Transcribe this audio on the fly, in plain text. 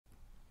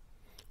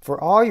For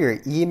all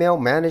your email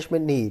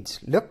management needs,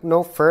 look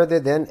no further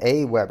than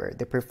Aweber,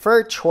 the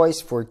preferred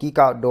choice for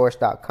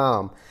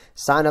geekoutdoors.com.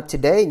 Sign up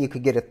today and you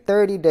could get a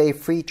 30-day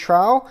free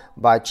trial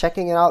by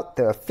checking out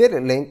the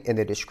affiliate link in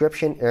the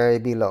description area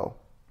below.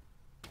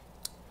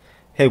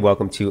 Hey,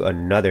 welcome to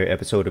another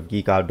episode of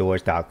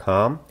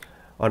geekoutdoors.com.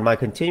 On my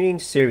continuing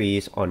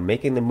series on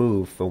making the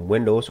move from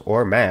Windows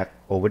or Mac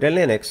over to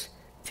Linux,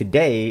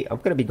 today I'm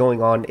going to be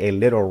going on a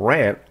little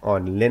rant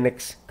on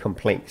Linux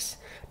complaints.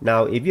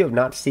 Now, if you have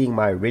not seen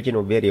my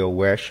original video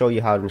where I show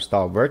you how to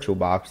install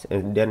VirtualBox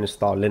and then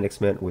install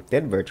Linux Mint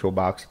within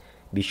VirtualBox,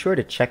 be sure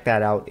to check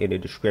that out in the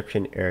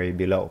description area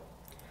below.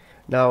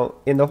 Now,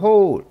 in the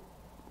whole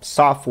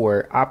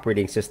software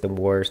operating system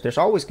wars, there's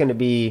always going to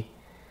be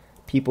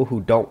people who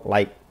don't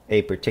like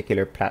a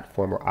particular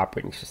platform or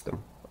operating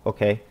system,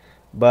 okay?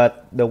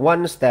 But the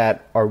ones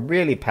that are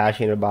really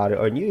passionate about it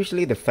are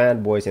usually the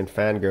fanboys and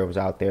fangirls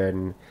out there,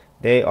 and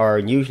they are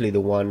usually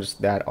the ones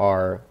that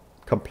are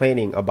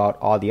complaining about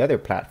all the other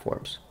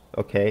platforms,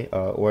 okay?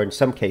 Or in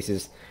some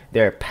cases,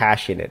 they're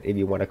passionate, if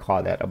you want to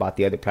call that, about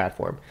the other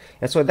platform.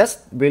 And so that's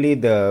really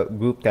the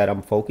group that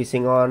I'm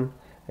focusing on.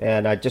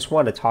 And I just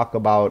want to talk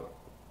about,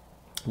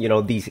 you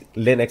know, these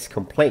Linux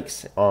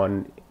complaints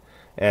on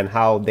and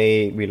how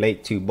they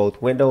relate to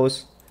both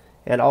Windows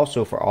and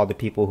also for all the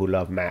people who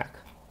love Mac,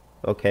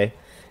 okay?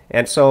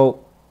 And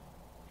so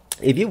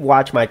if you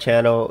watch my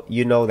channel,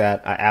 you know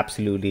that I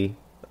absolutely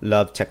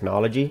love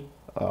technology.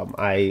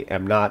 I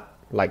am not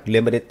like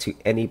limited to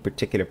any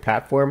particular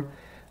platform.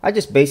 I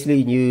just basically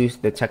use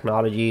the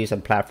technologies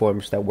and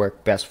platforms that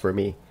work best for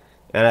me.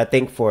 And I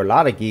think for a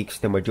lot of geeks,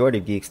 the majority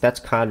of geeks, that's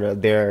kind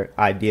of their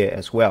idea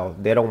as well.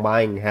 They don't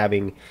mind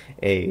having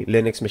a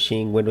Linux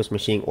machine, Windows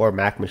machine, or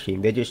Mac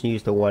machine. They just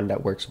use the one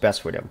that works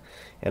best for them.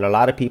 And a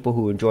lot of people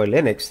who enjoy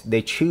Linux,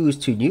 they choose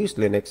to use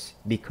Linux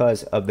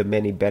because of the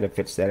many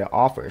benefits that it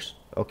offers,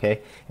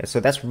 okay? And so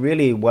that's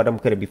really what I'm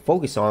going to be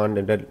focused on,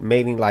 and that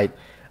mainly, like,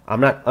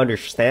 I'm not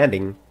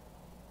understanding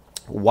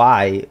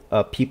why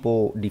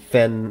people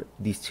defend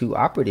these two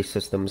operating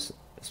systems,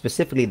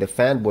 specifically the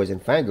fanboys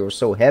and fangirls,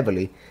 so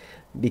heavily,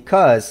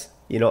 because,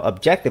 you know,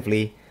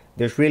 objectively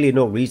there's really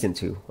no reason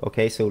to.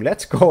 Okay, so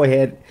let's go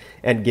ahead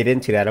and get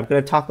into that. I'm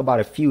going to talk about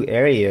a few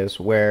areas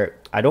where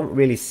I don't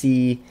really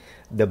see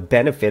the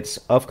benefits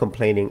of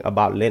complaining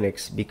about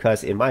Linux,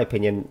 because in my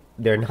opinion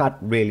they're not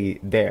really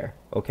there,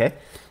 okay?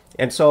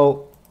 And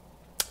so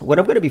what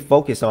I'm going to be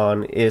focused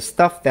on is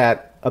stuff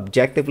that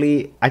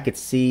objectively I could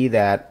see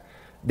that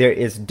there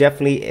is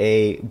definitely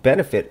a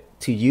benefit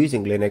to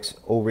using Linux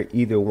over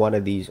either one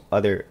of these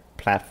other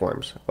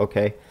platforms,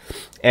 okay?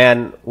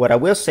 And what I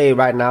will say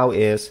right now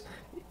is,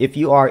 if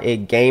you are a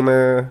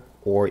gamer,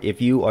 or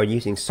if you are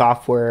using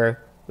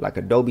software like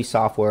Adobe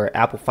software,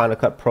 Apple Final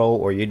Cut Pro,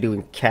 or you're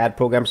doing CAD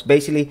programs,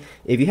 basically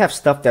if you have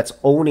stuff that's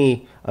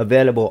only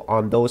available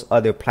on those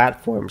other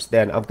platforms,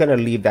 then I'm gonna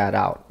leave that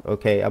out,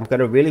 okay? I'm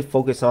gonna really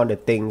focus on the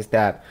things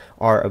that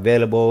are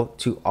available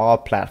to all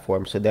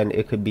platforms, so then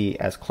it could be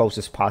as close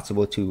as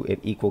possible to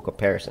an equal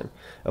comparison,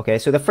 okay?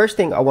 So the first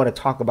thing I want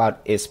to talk about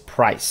is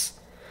price,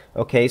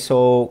 okay?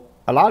 So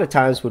a lot of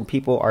times when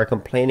people are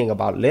complaining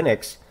about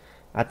Linux,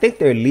 I think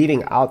they're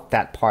leaving out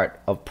that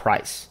part of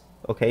price.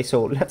 Okay,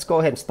 so let's go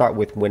ahead and start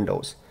with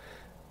Windows.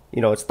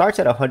 You know, it starts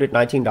at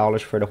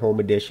 $119 for the Home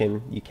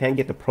Edition. You can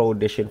get the Pro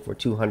Edition for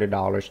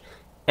 $200.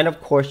 And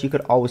of course, you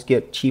could always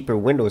get cheaper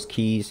Windows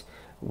keys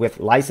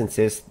with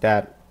licenses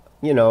that,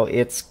 you know,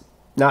 it's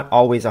not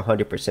always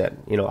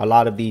 100%. You know, a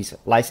lot of these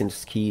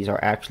licensed keys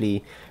are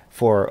actually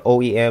for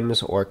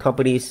OEMs or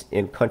companies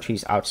in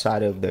countries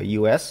outside of the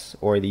US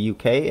or the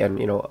UK and,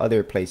 you know,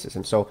 other places.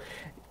 And so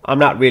I'm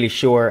not really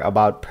sure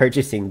about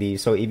purchasing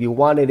these. So if you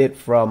wanted it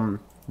from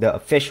the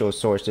official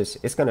sources,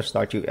 it's going to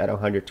start you at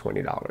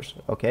 $120,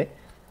 okay?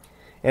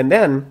 And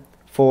then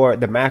for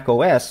the Mac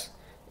OS,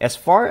 as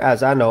far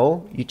as I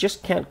know, you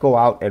just can't go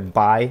out and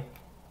buy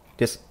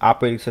this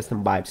operating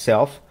system by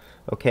itself,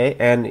 okay?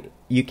 And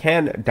you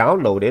can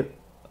download it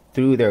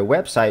through their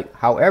website.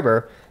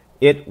 However,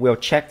 it will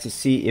check to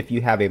see if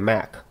you have a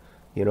Mac,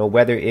 you know,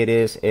 whether it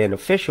is an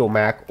official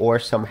Mac or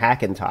some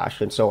Hackintosh.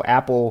 And so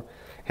Apple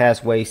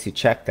has ways to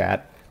check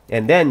that.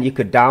 And then you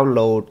could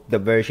download the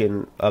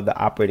version of the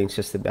operating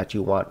system that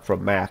you want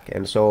from Mac.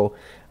 And so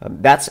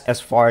that's as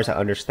far as I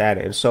understand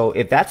it. And so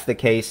if that's the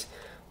case,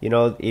 you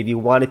know, if you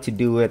wanted to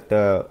do it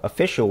the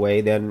official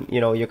way, then, you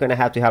know, you're going to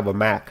have a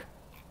Mac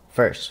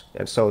first.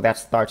 And so that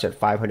starts at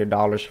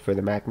 $500 for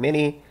the Mac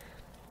Mini.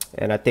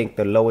 And I think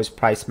the lowest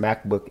price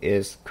MacBook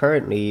is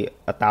currently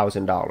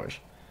 $1,000.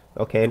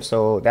 Okay, and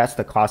so that's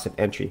the cost of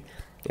entry.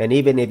 And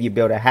even if you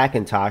build a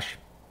Hackintosh,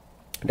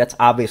 that's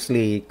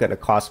obviously going to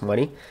cost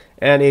money,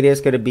 and it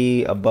is going to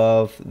be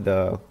above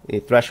the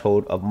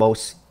threshold of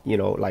most, you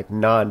know, like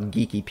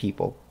non-geeky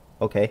people,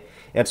 okay?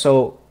 And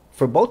so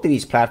for both of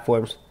these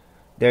platforms,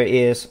 there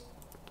is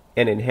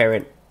an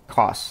inherent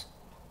cost,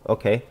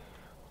 okay?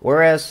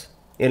 Whereas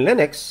in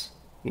Linux,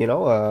 you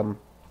know,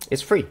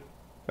 it's free,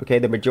 okay?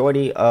 The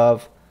majority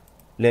of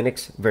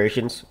Linux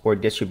versions or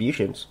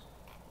distributions,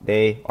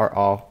 they are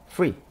all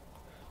free,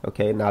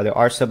 Okay, now there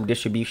are some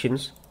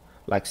distributions,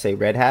 like say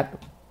Red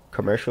Hat,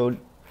 commercial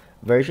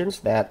versions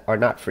that are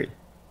not free.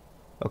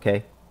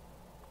 Okay,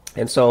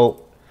 and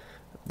so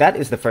that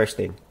is the first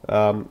thing.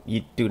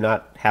 You do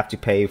not have to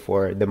pay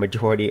for the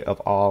majority of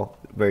all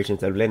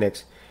versions of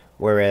Linux,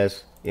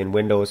 whereas in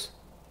Windows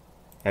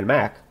and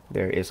Mac,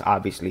 there is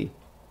obviously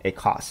a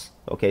cost.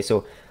 Okay,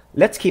 so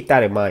let's keep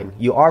that in mind.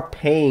 You are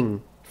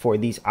paying for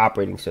these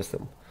operating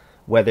systems,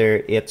 whether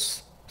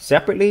it's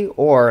separately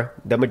or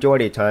the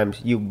majority of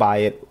times you buy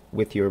it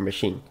with your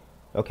machine.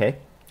 Okay.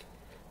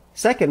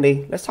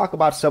 Secondly, let's talk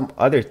about some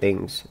other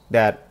things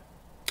that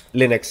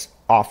Linux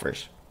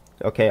offers.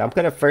 Okay, I'm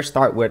going to first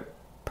start with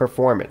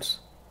performance.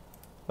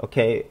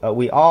 Okay,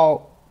 we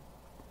all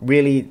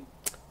really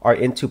are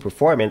into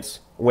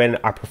performance when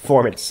our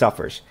performance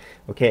suffers.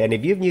 Okay, and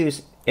if you've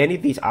used any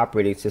of these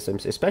operating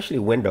systems, especially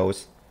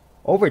Windows,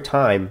 over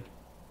time,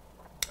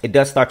 it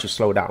does start to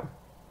slow down.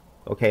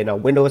 Okay, now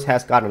Windows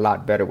has gotten a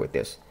lot better with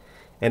this.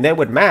 And then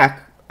with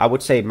Mac, I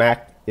would say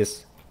Mac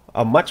is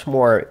a much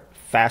more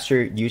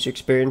faster user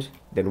experience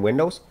than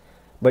Windows.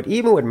 But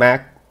even with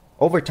Mac,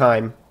 over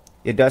time,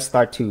 it does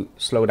start to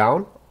slow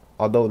down,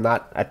 although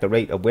not at the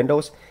rate of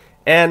Windows.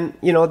 And,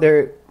 you know,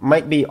 there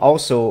might be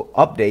also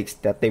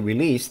updates that they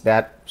release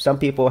that some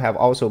people have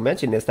also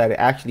mentioned is that it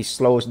actually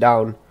slows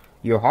down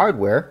your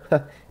hardware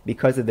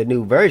because of the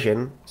new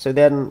version. So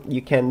then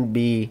you can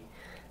be,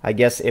 I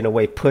guess, in a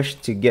way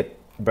pushed to get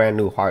brand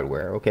new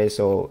hardware. Okay,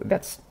 so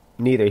that's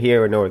neither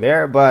here nor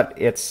there, but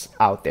it's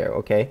out there.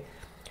 Okay,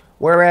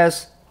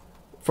 whereas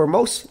for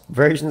most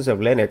versions of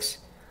Linux,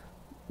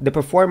 the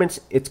performance,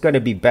 it's going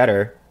to be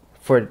better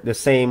for the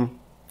same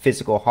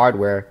physical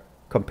hardware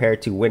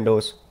compared to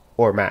Windows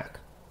or Mac.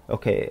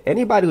 Okay,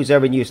 anybody who's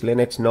ever used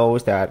Linux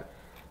knows that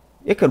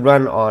it could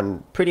run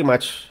on pretty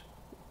much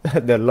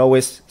the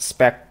lowest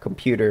spec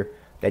computer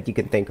that you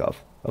can think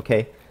of.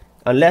 Okay,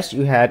 unless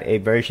you had a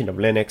version of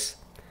Linux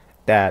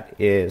that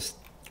is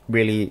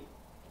really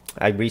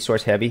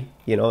resource heavy,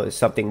 you know, it's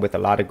something with a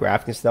lot of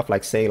graphics and stuff,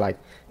 like say like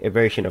a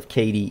version of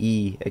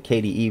KDE, a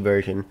KDE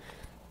version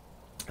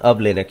of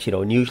Linux, you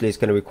know, and usually it's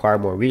going to require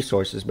more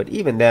resources. But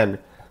even then,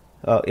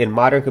 in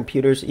modern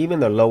computers, even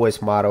the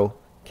lowest model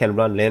can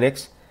run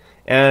Linux.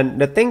 And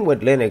the thing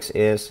with Linux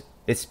is,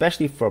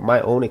 especially from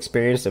my own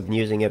experience of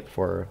using it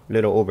for a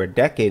little over a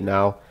decade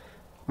now,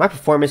 my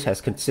performance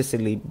has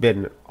consistently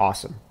been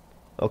awesome.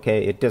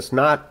 Okay, it does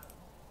not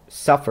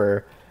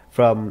suffer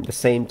from the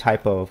same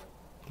type of,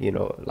 you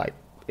know, like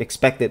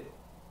expected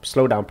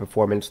slowdown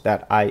performance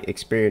that I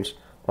experience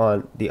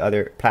on the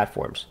other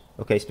platforms.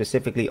 Okay,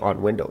 specifically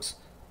on Windows.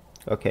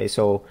 Okay,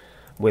 so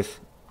with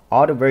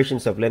all the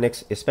versions of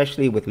Linux,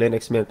 especially with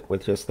Linux Mint,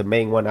 which is the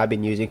main one I've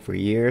been using for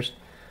years,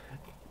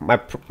 my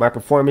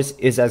performance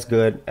is as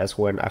good as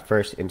when I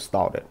first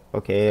installed it.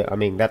 Okay, I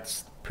mean,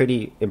 that's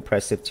pretty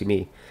impressive to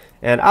me.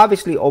 And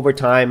obviously over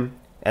time,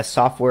 as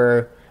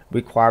software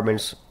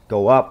requirements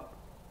go up,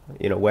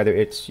 you know, whether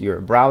it's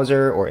your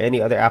browser or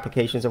any other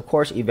applications, of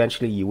course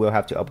eventually you will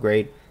have to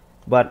upgrade.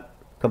 But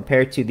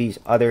compared to these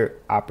other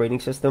operating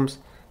systems,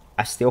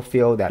 I still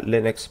feel that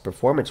Linux,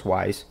 performance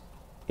wise,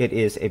 it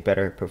is a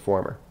better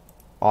performer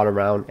all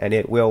around, and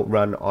it will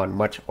run on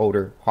much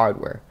older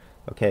hardware.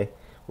 Okay,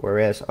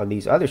 whereas on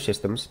these other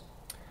systems,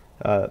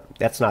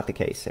 that's not the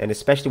case. And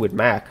especially with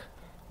Mac,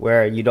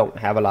 where you don't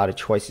have a lot of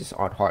choices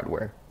on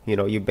hardware. You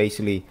know, you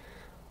basically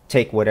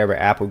take whatever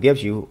Apple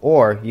gives you,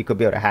 or you could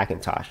build a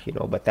Hackintosh, you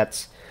know, but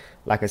that's,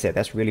 like I said,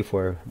 that's really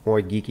for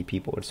more geeky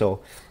people. And so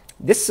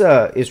this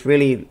is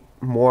really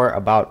more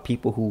about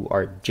people who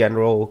are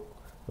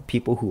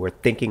people who are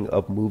thinking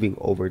of moving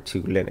over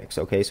to Linux.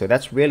 Okay, so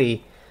that's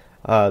really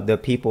the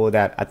people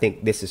that I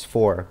think this is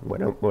for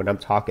when I'm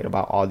talking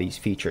about all these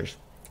features.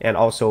 And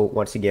also,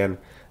 once again,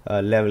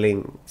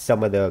 leveling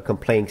some of the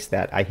complaints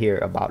that I hear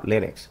about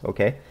Linux.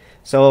 Okay,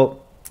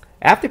 so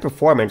after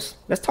performance,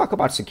 let's talk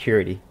about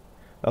security.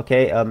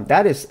 Okay,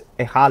 that is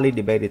a highly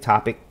debated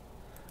topic,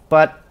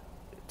 but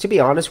to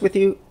be honest with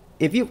you,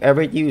 if you've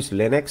ever used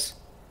Linux,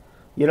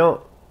 you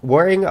know,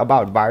 worrying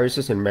about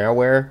viruses and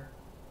malware,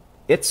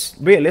 it's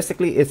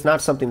realistically, it's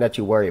not something that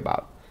you worry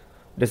about.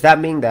 Does that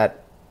mean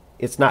that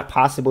it's not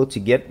possible to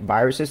get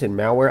viruses and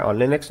malware on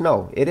Linux?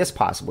 No, it is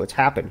possible. It's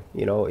happened.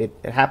 You know, it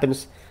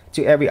happens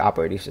to every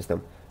operating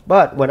system.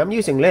 But when I'm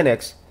using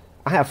Linux,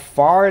 I have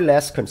far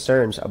less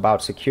concerns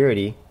about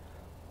security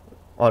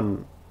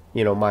on,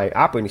 you know, my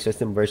operating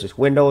system versus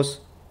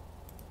Windows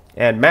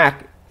and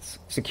Mac.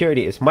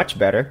 Security is much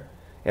better.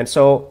 And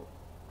so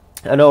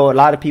I know a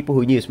lot of people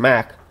who use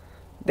Mac,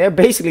 they're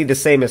basically the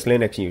same as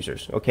Linux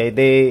users. Okay,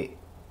 they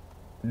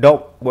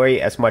don't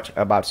worry as much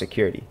about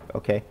security.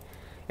 Okay,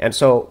 and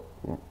so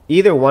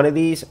either one of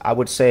these, I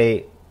would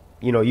say,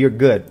 you know, you're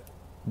good.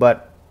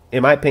 But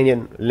in my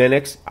opinion,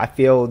 Linux, I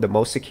feel the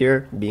most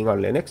secure being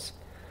on Linux.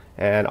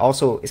 And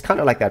also, it's kind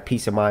of like that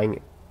peace of mind.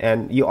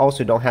 And you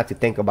also don't have to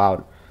think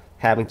about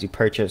having to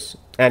purchase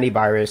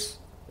antivirus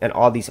and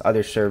all these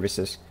other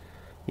services,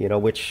 you know,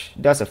 which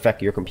does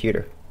affect your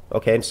computer.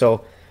 Okay, and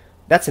so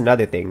that's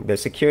another thing, the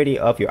security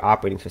of your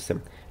operating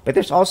system. But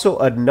there's also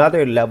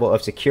another level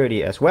of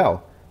security as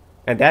well,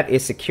 and that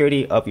is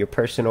security of your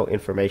personal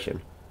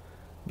information.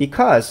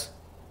 Because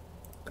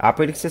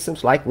operating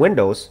systems like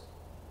Windows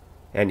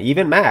and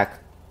even Mac,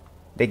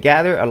 they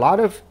gather a lot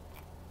of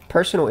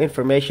personal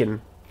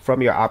information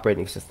from your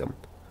operating system,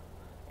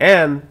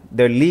 and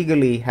they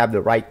legally have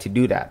the right to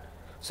do that.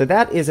 So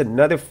that is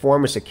another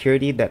form of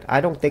security that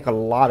I don't think a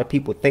lot of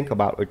people think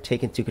about or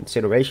take into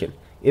consideration.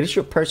 It is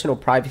your personal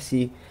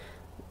privacy,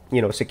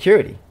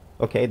 security.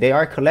 Okay, they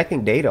are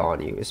collecting data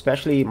on you,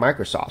 especially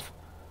Microsoft.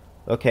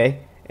 Okay,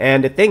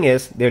 and the thing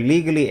is, they're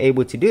legally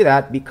able to do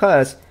that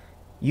because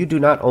you do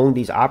not own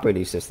these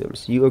operating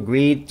systems. You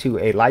agreed to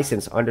a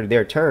license under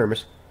their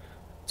terms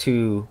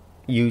to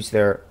use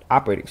their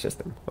operating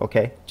system.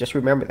 Okay, just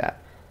remember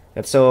that.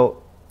 And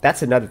so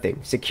that's another thing,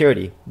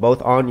 security,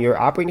 both on your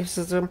operating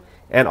system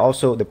and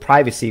also the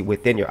privacy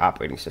within your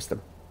operating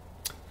system.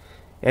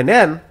 And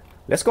then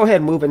let's go ahead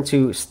and move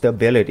into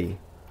stability.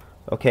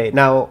 Okay,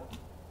 now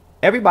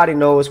everybody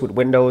knows with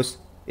Windows,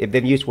 if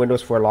they've used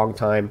Windows for a long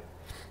time,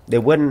 they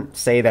wouldn't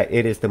say that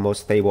it is the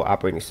most stable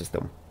operating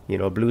system.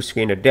 Blue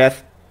screen of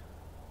death,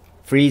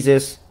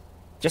 freezes,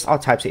 just all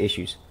types of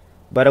issues.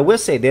 But I will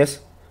say this,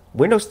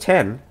 Windows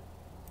 10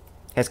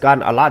 has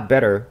gotten a lot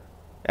better,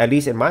 at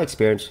least in my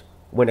experience,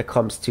 when it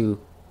comes to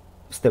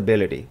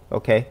stability.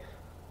 Okay,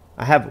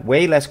 I have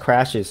way less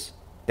crashes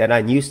than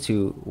I'm used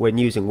to when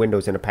using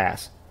Windows in the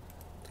past.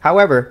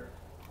 However,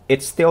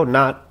 it's still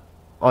not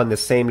on the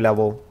same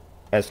level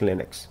as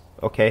Linux.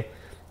 Okay,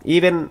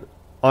 even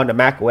on the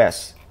Mac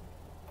OS,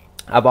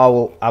 I've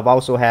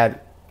also had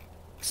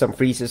some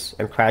freezes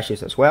and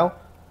crashes as well.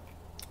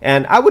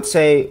 And I would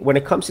say when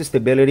it comes to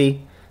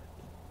stability,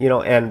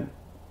 and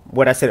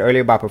what I said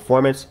earlier about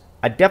performance,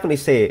 I definitely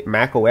say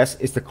Mac OS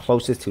is the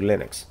closest to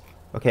Linux.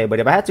 Okay, but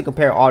if I had to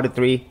compare all the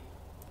three,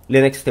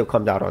 Linux still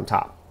comes out on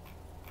top.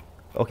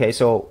 Okay,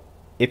 so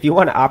if you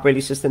want an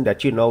operating system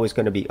that is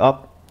going to be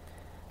up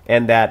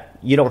and that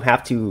you don't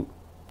have to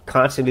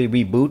constantly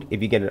reboot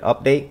if you get an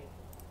update,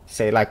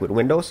 say like with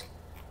Windows,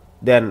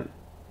 then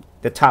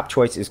the top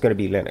choice is going to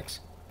be Linux.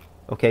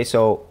 Okay,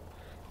 so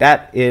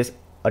that is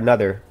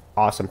another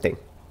awesome thing.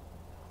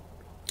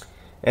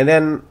 And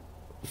then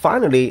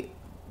finally,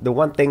 the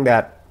one thing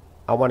that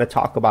I want to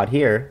talk about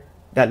here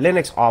that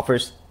Linux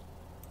offers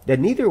that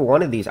neither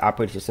one of these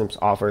operating systems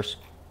offers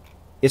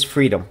is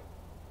freedom.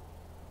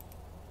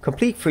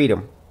 Complete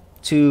freedom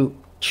to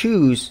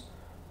choose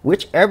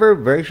whichever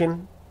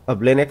version of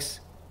Linux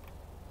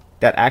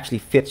that actually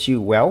fits you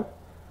well,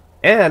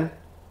 and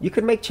you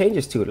can make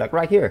changes to it, like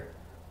right here.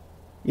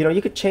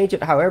 You could change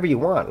it however you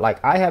want.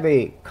 Like I have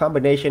a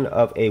combination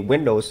of a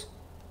Windows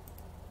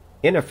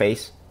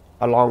interface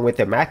along with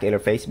a Mac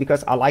interface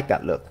because I like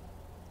that look,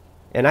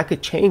 and I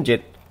could change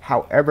it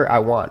however I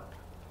want,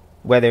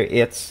 whether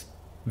it's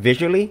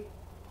visually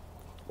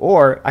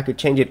or I could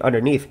change it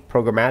underneath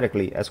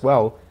programmatically as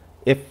well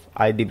if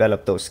I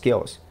develop those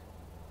skills.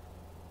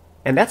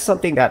 And that's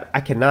something that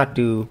I cannot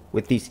do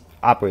with these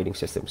operating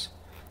systems,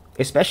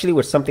 especially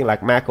with something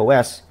like Mac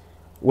OS,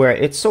 where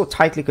it's so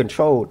tightly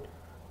controlled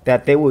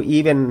that they will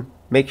even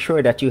make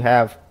sure that you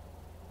have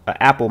an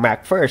Apple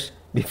Mac first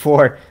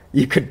before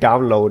you could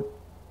download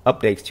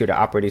updates to the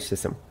operating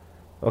system.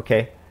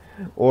 Okay,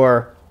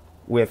 or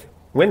with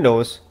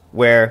Windows,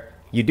 where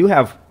you do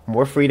have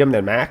more freedom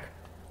than Mac,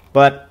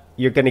 but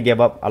you're going to give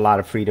up a lot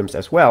of freedoms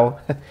as well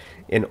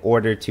in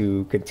order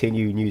to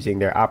continue using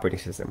their operating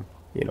system,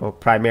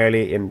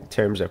 primarily in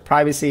terms of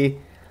privacy,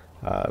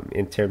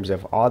 in terms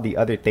of all the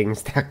other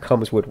things that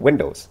comes with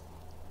Windows.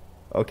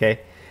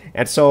 Okay,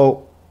 and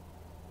so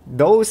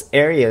those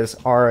areas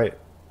are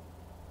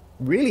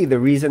really the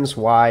reasons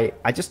why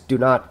I just do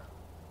not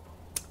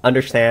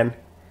understand,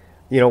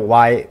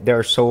 why there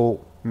are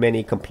so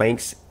many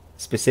complaints,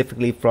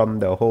 specifically from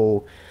the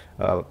whole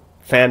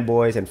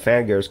Fanboys and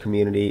Fangirls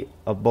community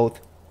of both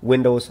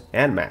Windows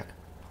and Mac.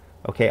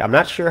 Okay, I'm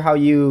not sure how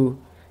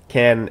you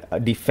can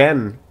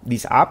defend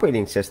these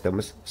operating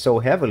systems so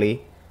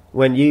heavily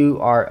when you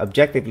are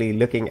objectively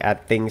looking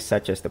at things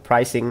such as the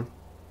pricing,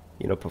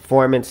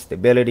 performance,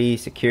 stability,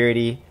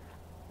 security,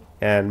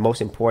 and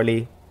most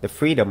importantly, the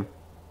freedom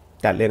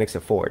that Linux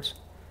affords.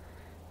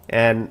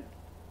 And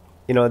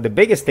the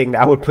biggest thing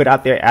that I would put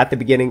out there at the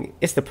beginning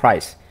is the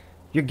price.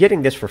 You're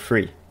getting this for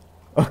free.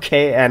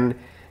 Okay, and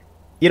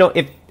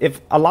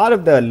if a lot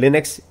of the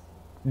Linux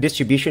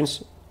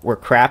distributions were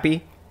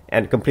crappy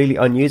and completely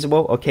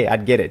unusable, okay,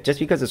 I'd get it. Just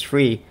because it's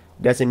free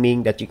doesn't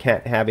mean that you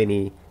can't have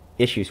any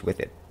issues with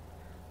it.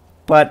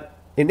 But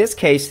in this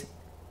case,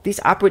 these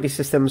operating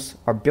systems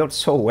are built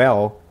so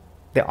well,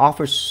 they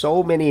offer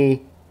so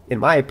many, in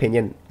my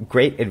opinion,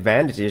 great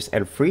advantages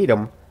and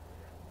freedom,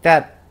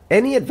 that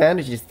any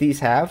advantages these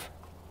have,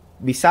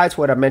 besides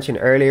what I mentioned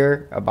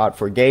earlier about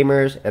for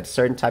gamers and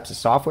certain types of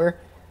software,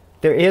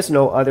 there is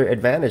no other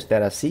advantage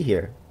that I see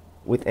here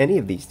with any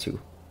of these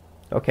two.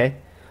 Okay,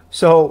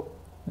 so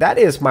that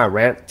is my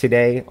rant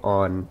today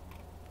on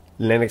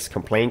Linux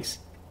complaints.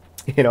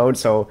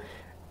 So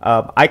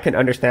I can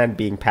understand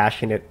being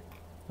passionate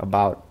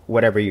about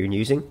whatever you're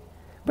using,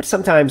 But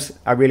sometimes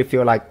I really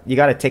feel like you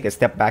got to take a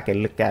step back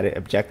and look at it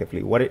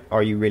objectively. What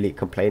are you really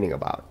complaining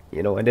about?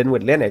 And then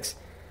with Linux,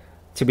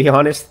 to be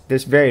honest,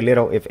 there's very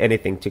little, if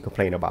anything, to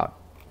complain about.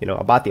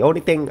 About the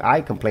only thing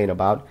I complain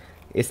about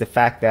is the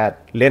fact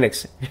that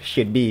Linux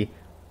should be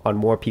on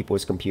more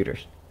people's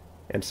computers.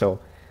 And so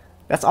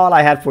that's all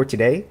I had for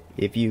today.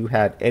 If you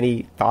had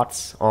any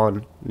thoughts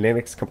on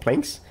Linux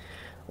complaints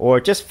or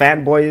just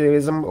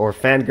fanboyism or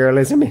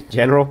fangirlism in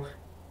general,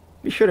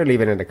 be sure to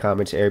leave it in the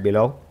comments area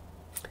below.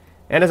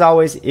 And as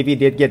always, if you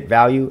did get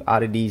value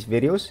out of these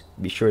videos,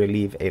 be sure to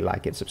leave a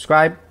like and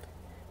subscribe.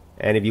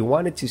 And if you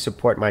wanted to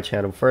support my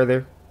channel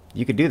further,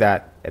 you could do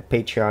that at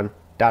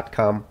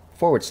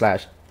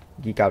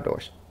patreon.com/Geek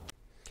Outdoors.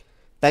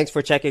 Thanks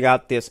for checking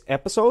out this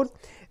episode.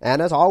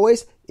 And as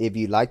always, if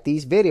you like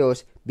these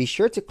videos, be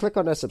sure to click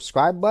on the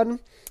subscribe button.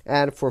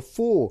 And for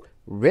full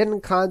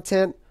written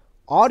content,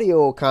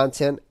 audio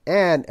content,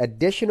 and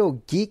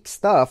additional geek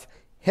stuff,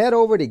 head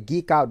over to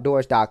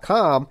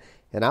geekoutdoors.com.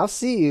 And I'll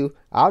see you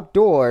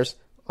outdoors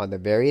on the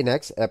very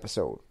next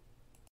episode.